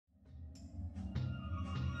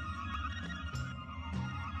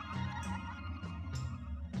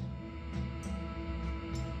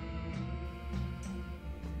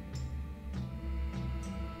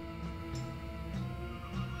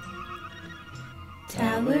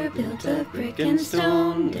Tower built of brick and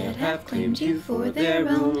stone, dead have claimed you for their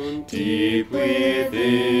own. Deep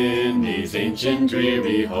within these ancient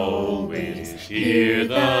dreary hallways, hear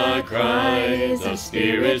the cries of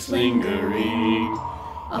spirits lingering.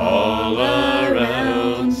 All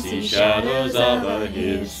around see shadows of a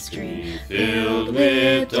history, filled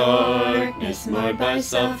with darkness, marred by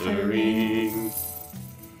suffering.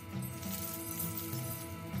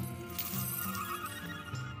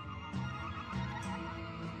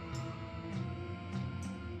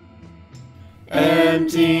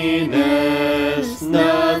 Emptiness,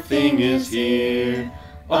 nothing is here,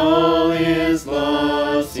 all is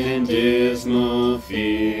lost in dismal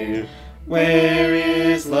fear. Where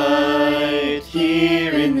is light?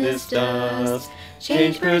 Here in this dusk,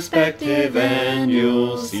 change perspective and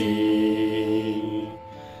you'll see.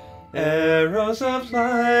 Arrows of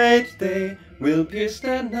light, they will pierce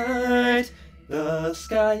the night, the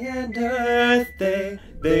sky and earth, they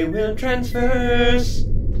will transverse.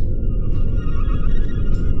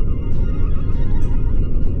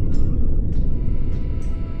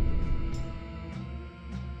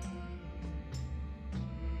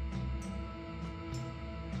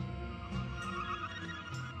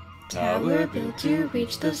 Tower built to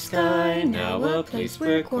reach the sky, now a place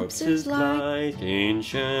where corpses lie.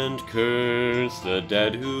 Ancient curse, the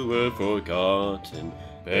dead who were forgotten,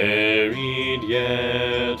 buried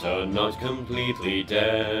yet are not completely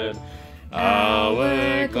dead.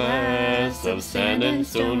 Hourglass of sand and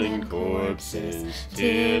stone and corpses,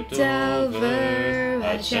 tipped over,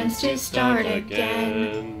 a chance to start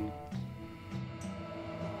again.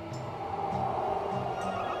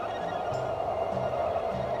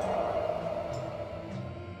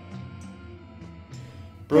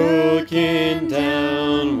 Broken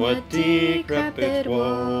down, what decrepit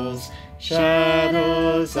walls,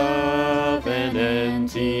 shadows of an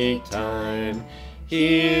antique time.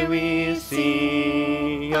 Here we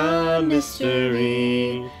see a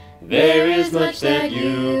mystery, there is much that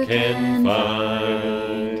you can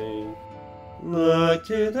find. Look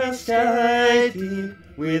to the sky deep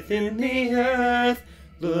within the earth,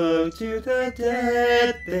 look to the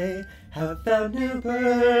dead, they have found new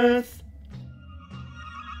birth.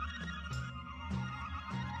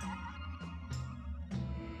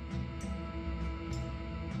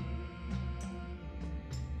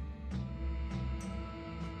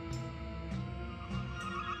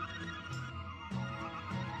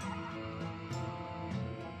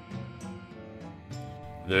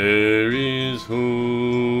 There is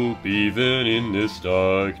hope even in this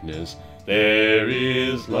darkness, there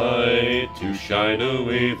is light to shine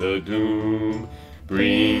away the doom.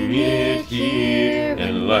 Bring it here,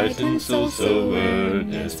 enlighten souls so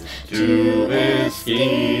earnest, to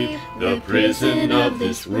escape the prison of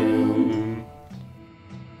this room.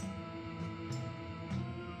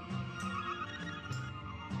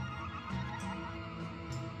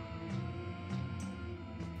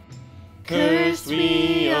 Cursed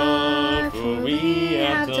we are, for we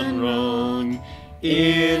have done wrong.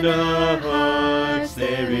 In our hearts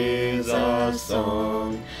there is a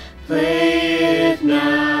song. Play it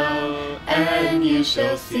now, and you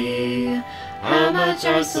shall see how much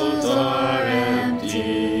our souls are